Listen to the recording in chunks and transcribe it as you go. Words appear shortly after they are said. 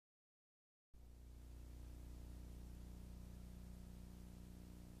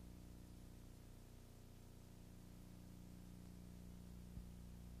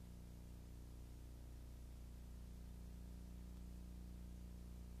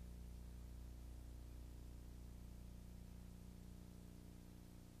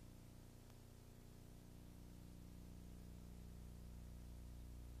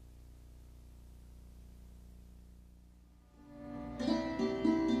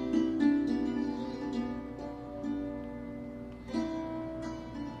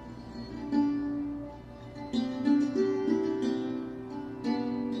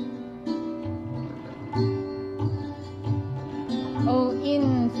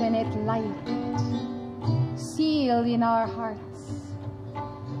infinite light, sealed in our hearts,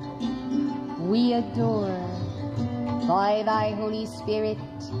 we adore by thy Holy Spirit,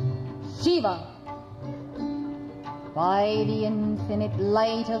 Shiva, by the infinite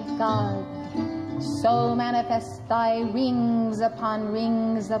light of God, so manifest thy rings upon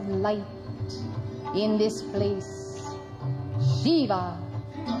rings of light in this place, Shiva.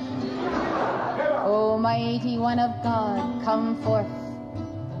 O mighty one of God, come forth,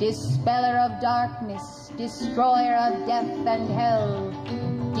 dispeller of darkness, destroyer of death and hell,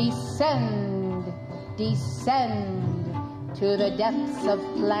 descend, descend to the depths of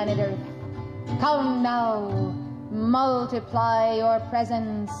planet Earth. Come now, multiply your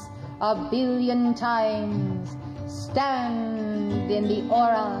presence 1,000,000,000 times. Stand in the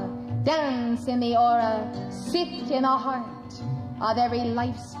aura, dance in the aura, sit in the heart of every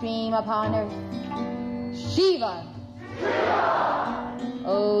life stream upon earth. Shiva! Shiva!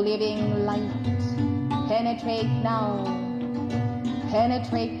 O living light, penetrate now,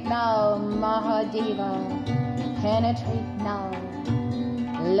 Mahadeva, penetrate now.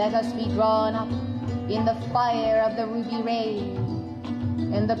 Let us be drawn up in the fire of the ruby ray,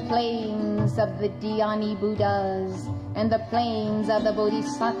 in the plains of the Dhyani Buddhas, and the plains of the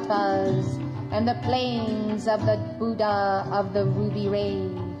Bodhisattvas, and the plains of the Buddha of the ruby ray,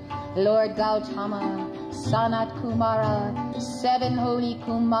 Lord Gautama, Sanat Kumara, 7 holy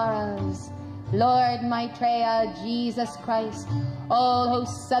Kumaras, Lord Maitreya, Jesus Christ, all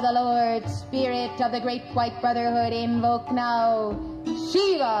hosts of the Lord, Spirit of the Great White Brotherhood, invoke now,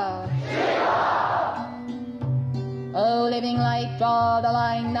 Shiva! Shiva! O living light, draw the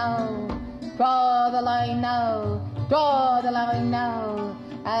line now, draw the line now, draw the line now,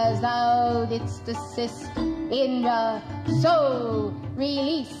 as thou didst assist Indra, so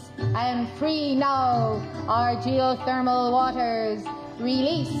release and free now our geothermal waters.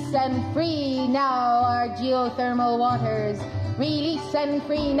 Release and free now our geothermal waters. Release and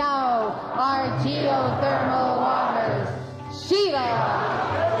free now our geothermal waters. Shiva!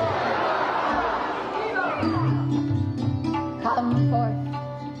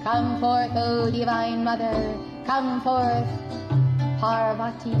 Come forth, O Divine Mother. Come forth,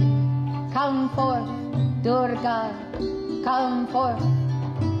 Parvati. Come forth, Durga. Come forth,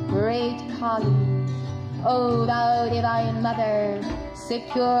 Great Kali. O thou Divine Mother,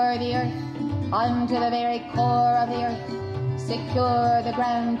 secure the earth unto the very core of the earth. Secure the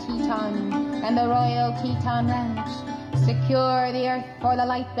Grand Teton and the Royal Teton Ranch. Secure the earth for the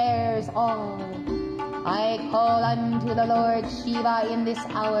light bears all. I call unto the Lord Shiva in this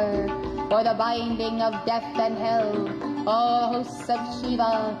hour for the binding of death and hell. All hosts of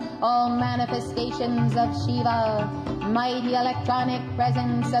Shiva, all manifestations of Shiva, mighty electronic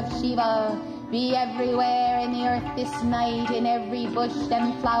presence of Shiva, be everywhere in the earth this night, in every bush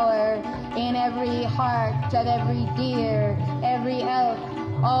and flower, in every heart of every deer, every elk,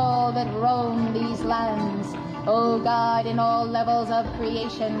 all that roam these lands. O God, in all levels of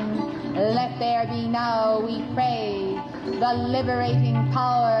creation, let there be now, we pray, the liberating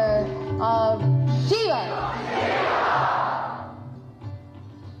power of Shiva.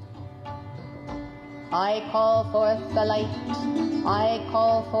 I call forth the light, I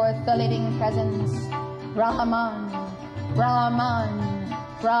call forth the living presence. Brahman, Brahman,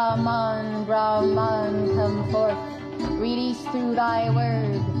 Brahman, Brahman, come forth. Release through thy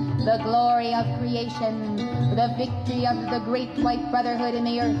word the glory of creation, the victory of the Great White Brotherhood in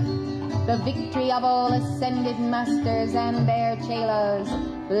the earth, the victory of all ascended masters and their chelas.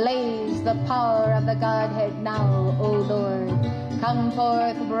 Blaze the power of the Godhead now, O Lord. Come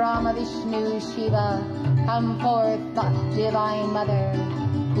forth, Brahma, Vishnu, Shiva. Come forth, Divine Mother.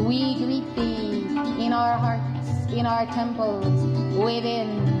 We greet thee in our hearts, in our temples,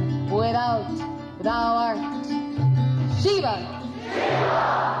 within, without, thou art Shiva. Shiva!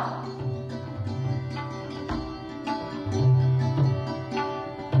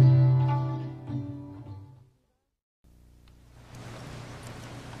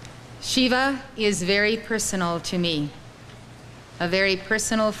 Shiva is very personal to me. A very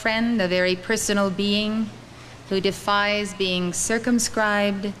personal friend, a very personal being who defies being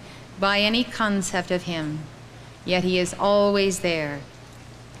circumscribed by any concept of him, yet he is always there.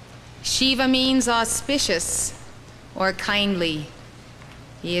 Shiva means auspicious or kindly.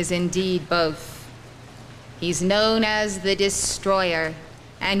 He is indeed both. He's known as the destroyer,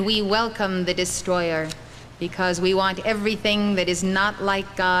 and we welcome the destroyer because we want everything that is not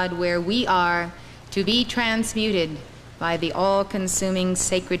like God where we are to be transmuted by the all-consuming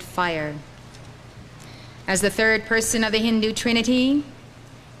sacred fire. As the third person of the Hindu Trinity,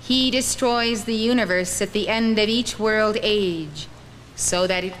 he destroys the universe at the end of each world age so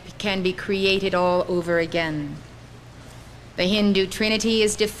that it can be created all over again. The Hindu Trinity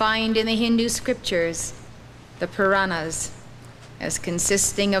is defined in the Hindu scriptures, the Puranas, as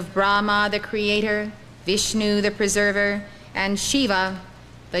consisting of Brahma, the creator, Vishnu, the preserver, and Shiva,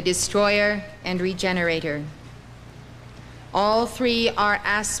 the destroyer and regenerator. All three are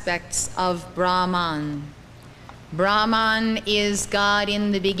aspects of Brahman. Brahman is God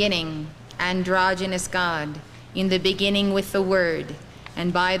in the beginning, androgynous God, in the beginning with the Word,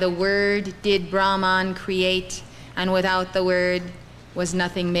 and by the Word did Brahman create, and without the Word was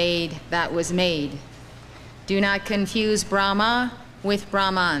nothing made that was made. Do not confuse Brahma with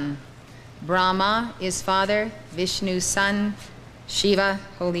Brahman. Brahma is Father, Vishnu Son, Shiva,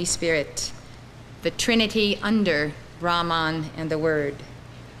 Holy Spirit, the Trinity under Brahman and the Word.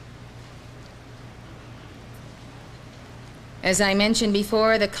 As I mentioned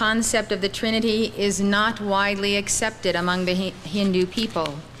before, the concept of the Trinity is not widely accepted among the Hindu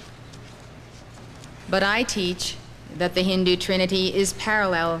people. But I teach that the Hindu Trinity is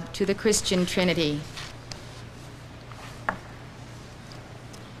parallel to the Christian Trinity.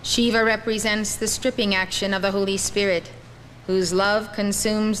 Shiva represents the stripping action of the Holy Spirit, whose love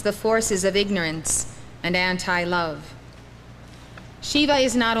consumes the forces of ignorance and anti-love. Shiva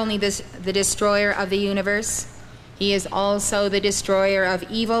is not only the destroyer of the universe, he is also the destroyer of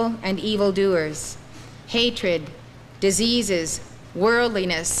evil and evildoers, hatred, diseases,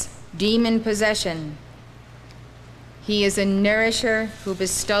 worldliness, demon possession. He is a nourisher who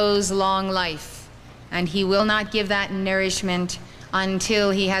bestows long life, and he will not give that nourishment until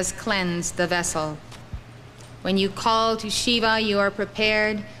he has cleansed the vessel. When you call to Shiva, you are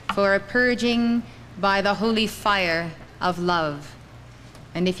prepared for a purging by the holy fire of love.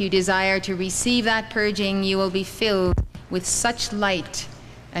 And if you desire to receive that purging, you will be filled with such light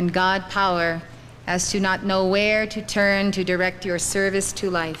and God power as to not know where to turn to direct your service to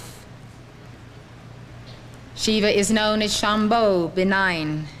life. Shiva is known as Shambho,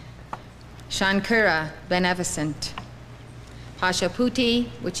 benign, Shankara, beneficent. Pashaputi,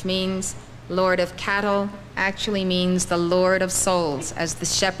 which means Lord of cattle, actually means the Lord of souls, as the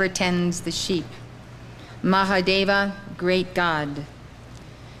shepherd tends the sheep. Mahadeva, great God.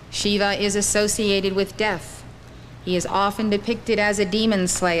 Shiva is associated with death. He is often depicted as a demon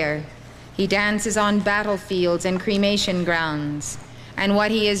slayer. He dances on battlefields and cremation grounds. And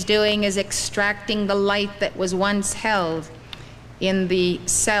what he is doing is extracting the light that was once held in the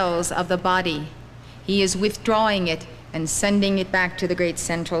cells of the body. He is withdrawing it and sending it back to the great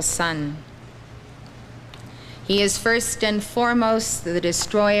central sun. He is first and foremost the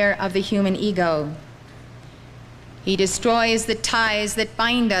destroyer of the human ego. He destroys the ties that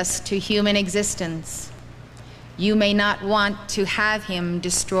bind us to human existence. You may not want to have him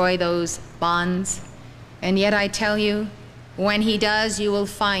destroy those bonds, and yet I tell you, when he does, you will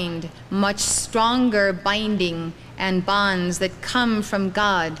find much stronger binding and bonds that come from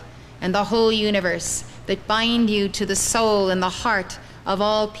God and the whole universe, that bind you to the soul and the heart of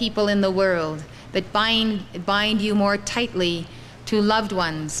all people in the world, that bind you more tightly to loved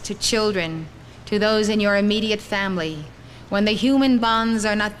ones, to children, to those in your immediate family. When the human bonds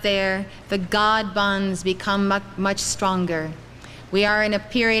are not there, the God bonds become much stronger. We are in a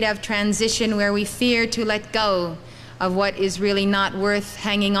period of transition where we fear to let go of what is really not worth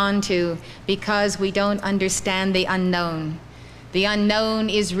hanging on to because we don't understand the unknown. The unknown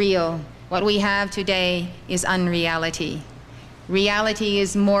is real. What we have today is unreality. Reality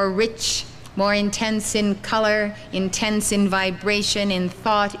is more rich, more intense in color, intense in vibration, in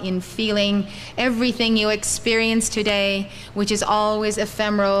thought, in feeling. Everything you experience today, which is always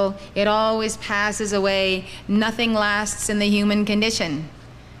ephemeral, it always passes away. Nothing lasts in the human condition.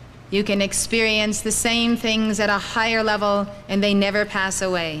 You can experience the same things at a higher level and they never pass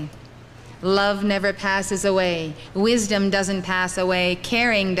away. Love never passes away. Wisdom doesn't pass away.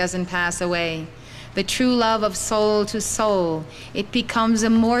 Caring doesn't pass away. The true love of soul to soul, it becomes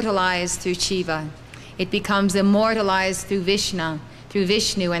immortalized through Shiva. It becomes immortalized through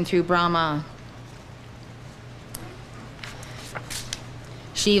Vishnu and through Brahma.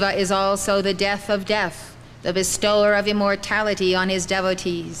 Shiva is also the death of death, the bestower of immortality on his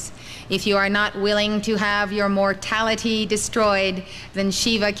devotees. If you are not willing to have your mortality destroyed, then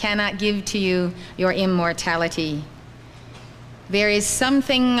Shiva cannot give to you your immortality. There is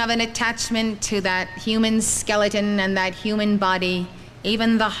something of an attachment to that human skeleton and that human body.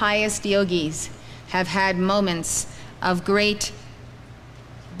 Even the highest yogis have had moments of great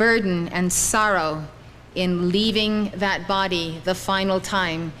burden and sorrow in leaving that body the final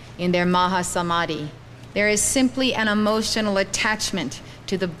time in their Mahasamadhi. There is simply an emotional attachment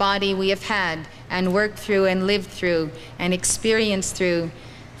to the body we have had and worked through and lived through and experienced through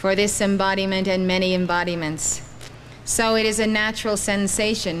for this embodiment and many embodiments. So it is a natural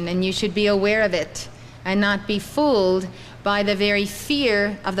sensation, and you should be aware of it and not be fooled by the very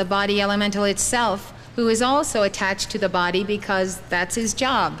fear of the body elemental itself, who is also attached to the body because that's his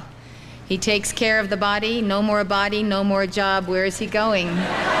job. He takes care of the body, no more job, where is he going?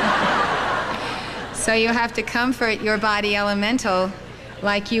 So you have to comfort your body elemental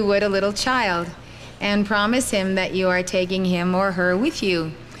like you would a little child and promise him that you are taking him or her with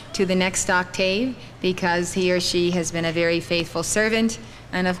you to the next octave because he or she has been a very faithful servant.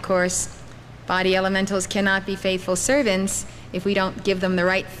 And of course, body elementals cannot be faithful servants if we don't give them the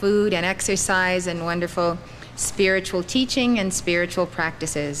right food and exercise and wonderful spiritual teaching and spiritual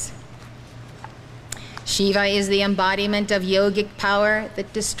practices. Shiva is the embodiment of yogic power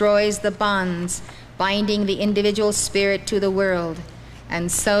that destroys the bonds binding the individual spirit to the world,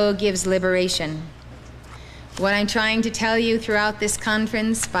 and so gives liberation. What I'm trying to tell you throughout this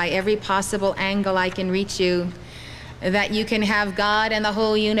conference, by every possible angle I can reach you, that you can have God and the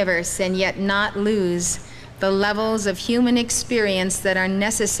whole universe and yet not lose the levels of human experience that are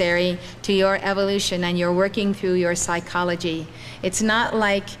necessary to your evolution and you're working through your psychology. It's not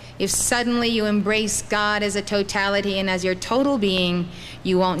like if suddenly you embrace God as a totality and as your total being,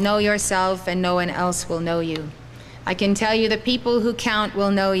 you won't know yourself and no one else will know you. I can tell you the people who count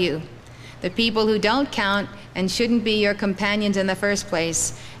will know you. The people who don't count and shouldn't be your companions in the first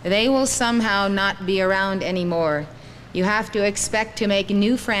place, they will somehow not be around anymore. You have to expect to make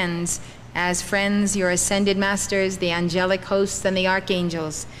new friends. As friends, your ascended masters, the angelic hosts, and the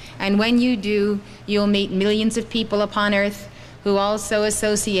archangels. And when you do, you'll meet millions of people upon earth who also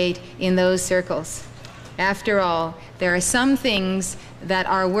associate in those circles. After all, there are some things that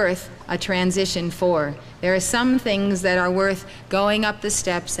are worth a transition for. There are some things that are worth going up the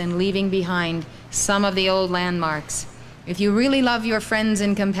steps and leaving behind some of the old landmarks. If you really love your friends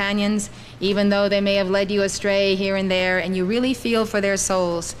and companions, even though they may have led you astray here and there, and you really feel for their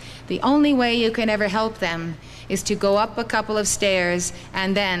souls, the only way you can ever help them is to go up a couple of stairs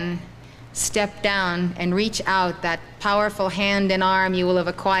and then step down and reach out that powerful hand and arm you will have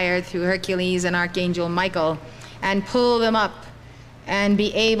acquired through Hercules and Archangel Michael and pull them up and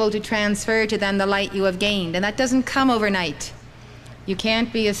be able to transfer to them the light you have gained. And that doesn't come overnight. You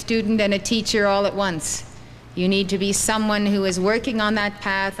can't be a student and a teacher all at once. You need to be someone who is working on that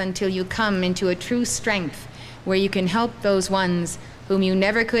path until you come into a true strength where you can help those ones whom you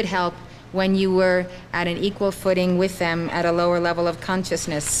never could help when you were at an equal footing with them at a lower level of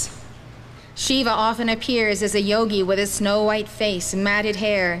consciousness. Shiva often appears as a yogi with a snow-white face, matted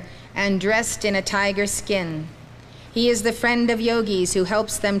hair, and dressed in a tiger skin. He is the friend of yogis who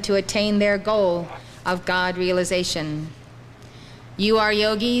helps them to attain their goal of God realization. You are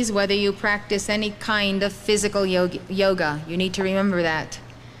yogis whether you practice any kind of physical yoga. You need to remember that.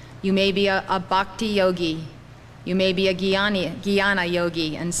 You may be a bhakti yogi. You may be a jnana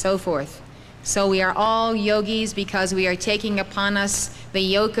yogi, and so forth. So we are all yogis because we are taking upon us the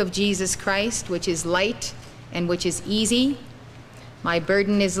yoke of Jesus Christ, which is light and which is easy. My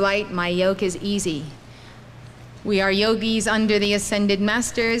burden is light, my yoke is easy. We are yogis under the ascended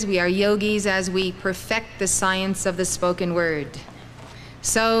masters. We are yogis as we perfect the science of the spoken word.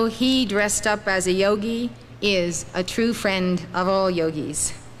 So he, dressed up as a yogi, is a true friend of all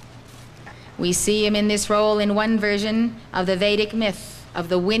yogis. We see him in this role in one version of the Vedic myth of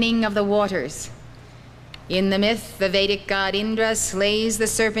the winning of the waters. In the myth, the Vedic god Indra slays the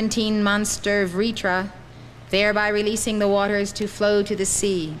serpentine monster Vritra, thereby releasing the waters to flow to the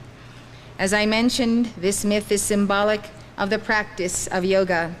sea. As I mentioned, this myth is symbolic of the practice of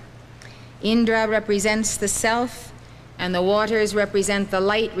yoga. Indra represents the self, and the waters represent the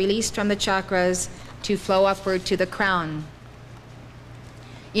light released from the chakras to flow upward to the crown.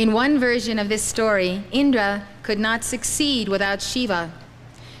 In one version of this story, Indra could not succeed without Shiva.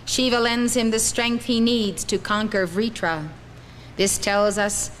 Shiva lends him the strength he needs to conquer Vritra. This tells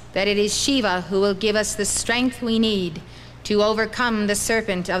us that it is Shiva who will give us the strength we need to overcome the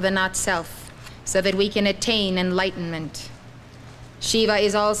serpent of the not-self, so that we can attain enlightenment. Shiva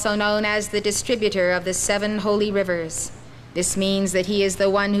is also known as the distributor of the 7 holy rivers. This means that he is the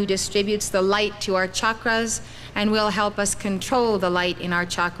one who distributes the light to our chakras and will help us control the light in our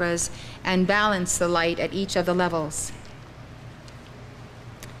chakras and balance the light at each of the levels.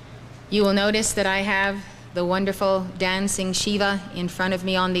 You will notice that I have the wonderful dancing Shiva in front of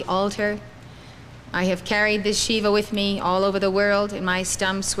me on the altar. I have carried this Shiva with me all over the world in my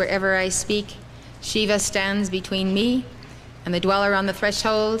stumps wherever I speak. Shiva stands between me and the dweller on the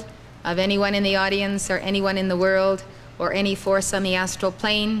threshold of anyone in the audience or anyone in the world or any force on the astral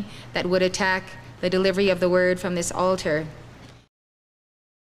plane that would attack the delivery of the word from this altar.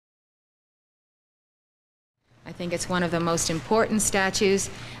 I think it's one of the most important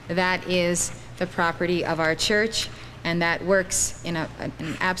statues that is the property of our church, and that works in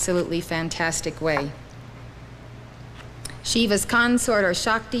an absolutely fantastic way. Shiva's consort, or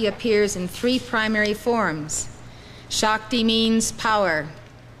Shakti, appears in 3 primary forms. Shakti means power.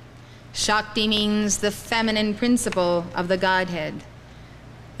 Shakti means the feminine principle of the Godhead,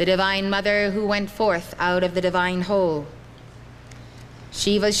 the Divine Mother who went forth out of the divine whole.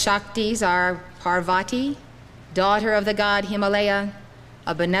 Shiva's Shaktis are Parvati, daughter of the god Himalaya,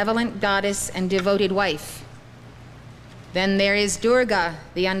 a benevolent goddess and devoted wife. Then there is Durga,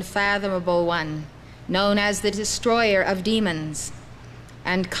 the unfathomable one, known as the destroyer of demons,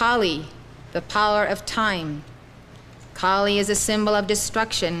 and Kali, the power of time. Kali is a symbol of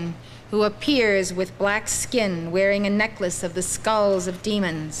destruction, who appears with black skin, wearing a necklace of the skulls of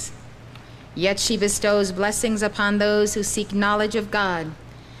demons. Yet she bestows blessings upon those who seek knowledge of God,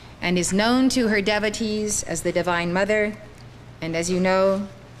 and is known to her devotees as the Divine Mother, and as you know,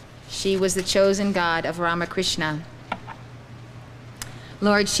 she was the chosen god of Ramakrishna.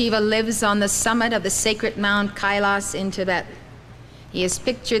 Lord Shiva lives on the summit of the sacred Mount Kailas in Tibet. He is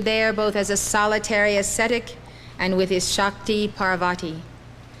pictured there both as a solitary ascetic and with his Shakti Parvati.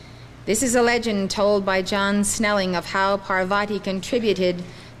 This is a legend told by John Snelling of how Parvati contributed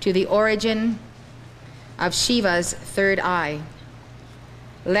to the origin of Shiva's third eye.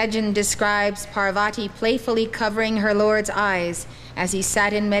 Legend describes Parvati playfully covering her Lord's eyes as he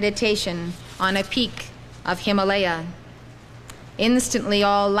sat in meditation on a peak of Himalaya. Instantly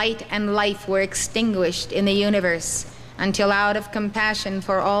all light and life were extinguished in the universe until, out of compassion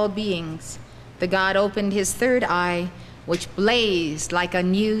for all beings, the god opened his third eye, which blazed like a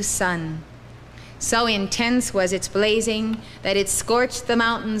new sun. So intense was its blazing that it scorched the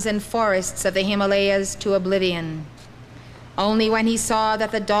mountains and forests of the Himalayas to oblivion. Only when he saw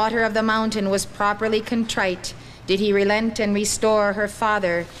that the daughter of the mountain was properly contrite did he relent and restore her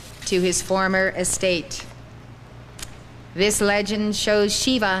father to his former estate. This legend shows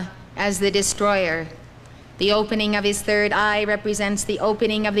Shiva as the destroyer. The opening of his third eye represents the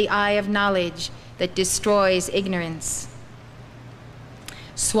opening of the eye of knowledge that destroys ignorance.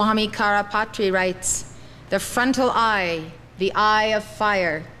 Swami Karapatri writes, "The frontal eye, the eye of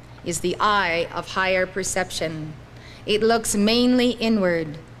fire, is the eye of higher perception. It looks mainly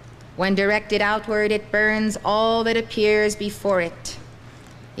inward. When directed outward, it burns all that appears before it.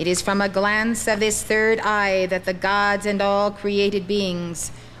 It is from a glance of this third eye that the gods and all created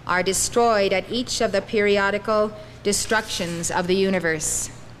beings are destroyed at each of the periodical destructions of the universe."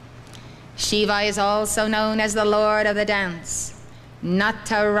 Shiva is also known as the Lord of the Dance,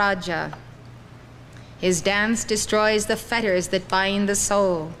 Nataraja. His dance destroys the fetters that bind the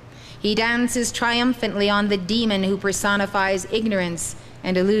soul. He dances triumphantly on the demon who personifies ignorance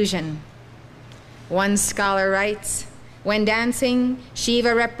and illusion. One scholar writes, "When dancing,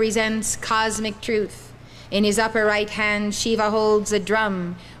 Shiva represents cosmic truth. In his upper right hand, Shiva holds a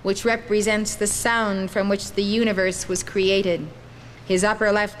drum, which represents the sound from which the universe was created. His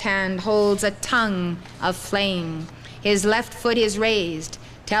upper left hand holds a tongue of flame. His left foot is raised,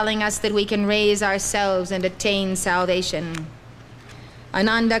 telling us that we can raise ourselves and attain salvation."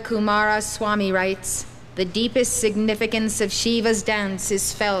 Ananda Kumara Swami writes, "The deepest significance of Shiva's dance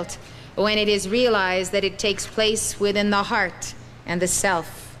is felt when it is realized that it takes place within the heart and the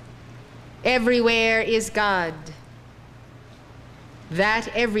self. Everywhere is God. That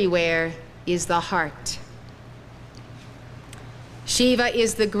everywhere is the heart." Shiva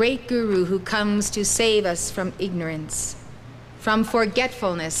is the great guru who comes to save us from ignorance, from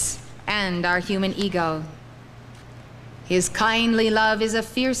forgetfulness and our human ego. His kindly love is a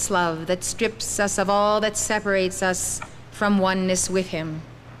fierce love that strips us of all that separates us from oneness with him.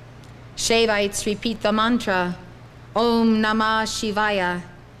 Shaivites repeat the mantra, Om Namah Shivaya,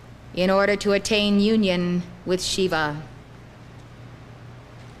 in order to attain union with Shiva.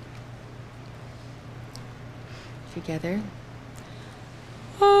 Together.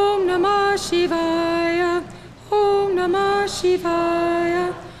 Om Namah Shivaya, Om Namah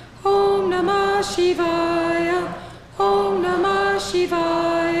Shivaya, Om Namah Shivaya, Om Namah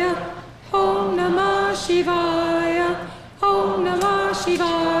Shivaya, Om Namah Shivaya, Om Namah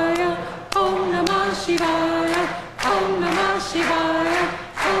Shivaya, Om Namah Shivaya, Om Namah Shivaya,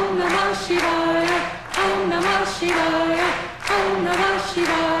 Om Namah Shivaya, Om Namah Shivaya, Om Namah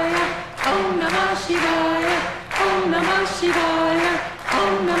Shivaya, Om Namah Shivaya, Om Namah Shivaya,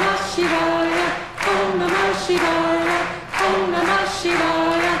 Om Namah Shivaya, Om Namah Shivaya, Om Namah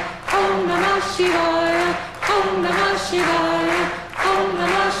Shivaya, Om Namah Shivaya, Om Namah Shivaya,